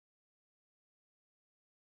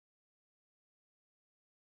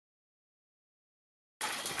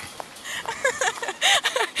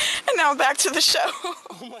now back to the show.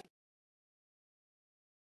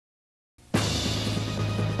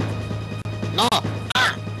 No.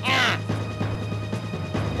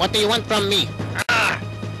 What do you want from me?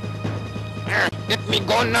 Let me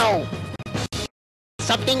go now.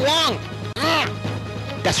 Something wrong.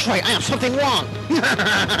 That's right, I am something wrong.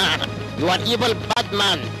 You are evil bad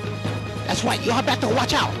man. That's right, you have better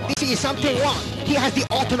watch out. This is something wrong. He has the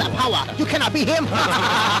ultimate power. You cannot be him.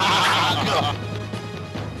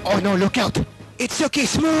 Oh no, look out. It's Silky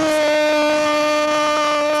Smooth.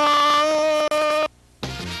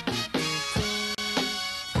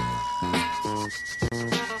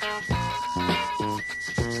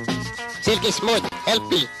 Silky Smooth, help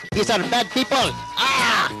me. These are bad people.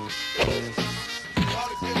 Ah!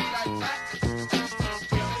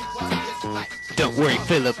 Don't worry,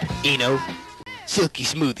 Philip. Silky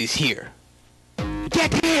Smooth is here.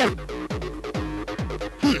 Get him!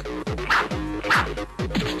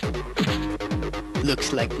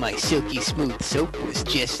 Looks like my Silky Smooth soap was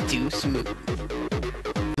just too smooth.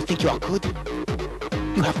 You think you are good?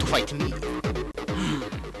 You have to fight me.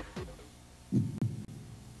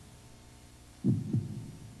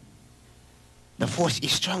 The Force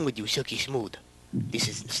is strong with you, Silky Smooth. This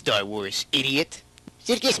isn't Star Wars, idiot.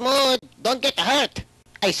 Silky Smooth, don't get hurt.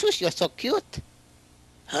 I sus, you're so cute.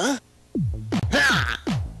 Huh? Ha!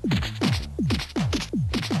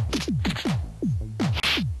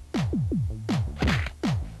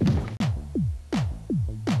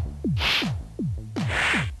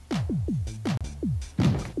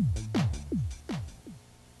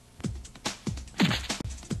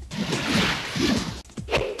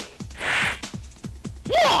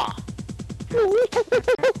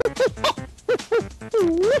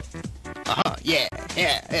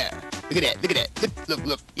 Yeah. Look at that.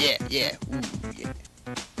 Look. Yeah. Ooh, yeah.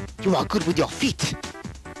 You are good with your feet.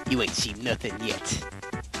 You ain't seen nothing yet.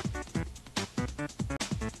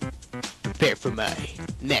 Prepare for my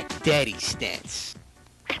neck daddy stance.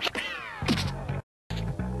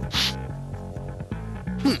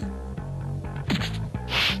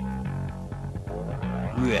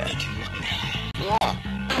 Right.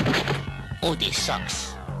 Oh, this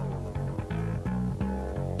sucks.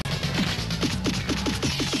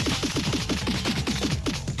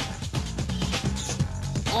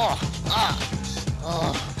 Oh.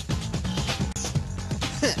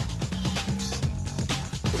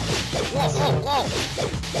 Whoa.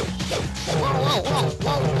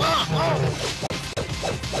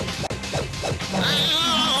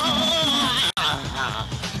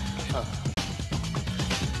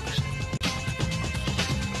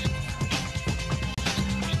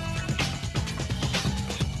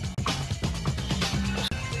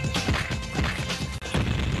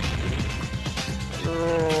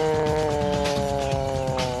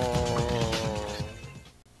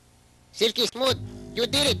 Silky Smooth, you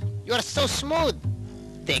did it! You're so smooth!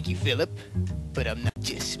 Thank you, Philip. But I'm not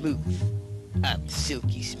just smooth. I'm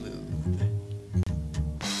Silky Smooth.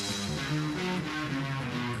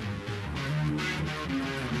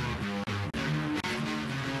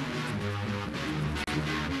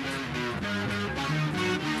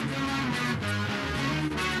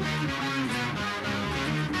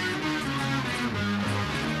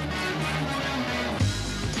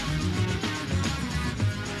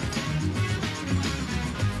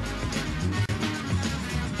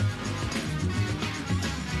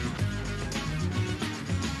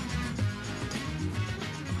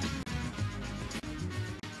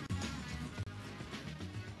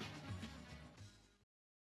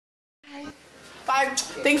 Bye.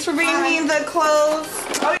 Thanks for bringing me the clothes.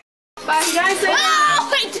 Oh, bye. You guys say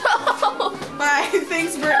I don't. Bye.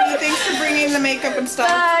 Thanks, Brittny. Thanks for bringing the makeup and stuff.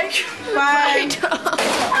 Bye. Bye.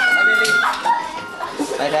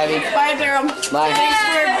 Bye, Tabby. Bye, Daryl. Bye.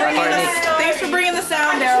 Thanks for bringing the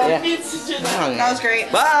sound, Daryl. Yeah. That was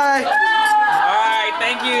great. Bye. Alright,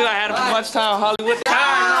 thank you. I had a much time Hollywood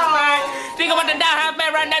time. Think about the down half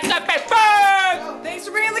man right next up. Thanks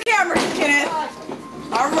for bringing the camera, Kenneth.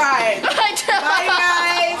 Alright. Bye,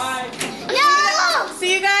 guys. Bye. No!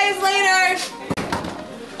 See you guys later.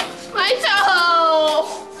 My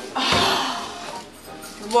toe!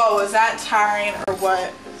 Whoa, is that tiring or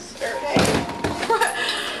what?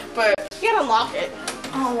 But You gotta lock it.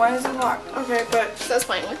 oh, why is it locked? Okay, but So I was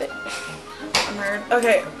playing with it. I'm nerd.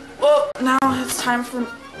 Okay, well now it's time for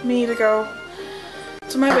me to go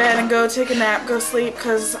to my bed and go take a nap, go sleep,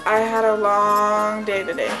 because I had a long day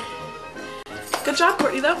today. Good job,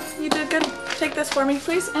 Courtney, though. You did good. Take this for me,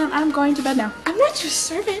 please, and I'm going to bed now. I'm not your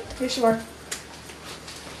servant. Yes, you are.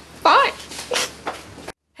 Bye.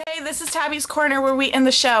 Hey, this is Tabby's Corner, where we end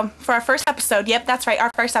the show for our first episode. Yep, that's right, our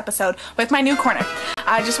first episode with my new corner.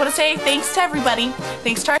 I just want to say thanks to everybody.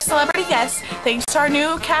 Thanks to our celebrity guests. Thanks to our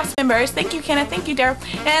new cast members. Thank you, Kenneth. Thank you, Daryl.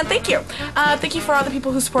 And thank you. Thank you for all the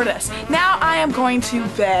people who supported us. Now I am going to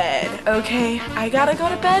bed, okay? I gotta go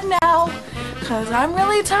to bed now because I'm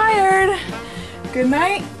really tired. Good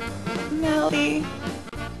night, Nelly.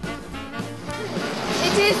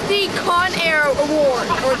 It is the Con Air Award,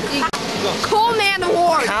 or the Coleman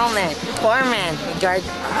Award. Coleman. Foreman. George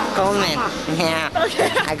Coleman. Yeah.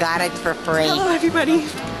 Okay. I got it for free. Hello, everybody.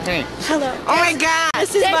 Hello. Oh my god.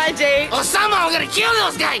 This is my date. Osama, I'm gonna kill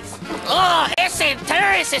those guys! Oh, ese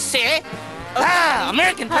terrorist ese. Ah,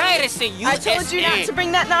 American Pride ese. I told you not to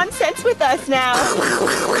bring that nonsense with us now.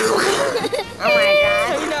 Oh my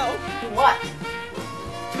god. So you know. What?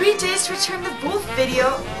 3 days to return the wolf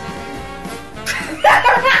video.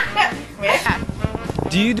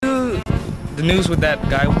 Do you do the news with that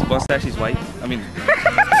guy with the mustache? He's white. I mean,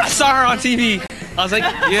 I saw her on TV. I was like,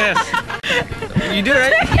 yes. You do,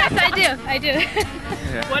 right? Yes, I do. I do.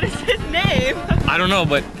 Yeah. What is his name? I don't know,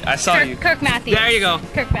 but I saw you. Kirk Matthews. There you go.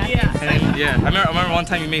 Kirk Matthews. Yeah. And then, yeah, I remember one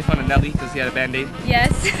time you made fun of Nelly because he had a band-aid.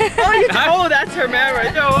 Yes. Oh, that's her man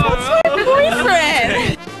right there. Oh,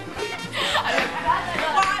 Boyfriend.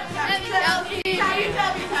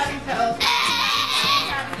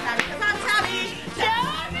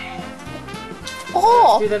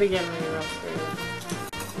 Oh! Do that again when you're real scary.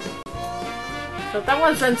 But that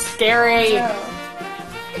wasn't scary.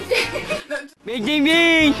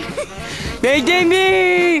 Benjamin!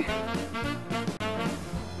 Benjamin!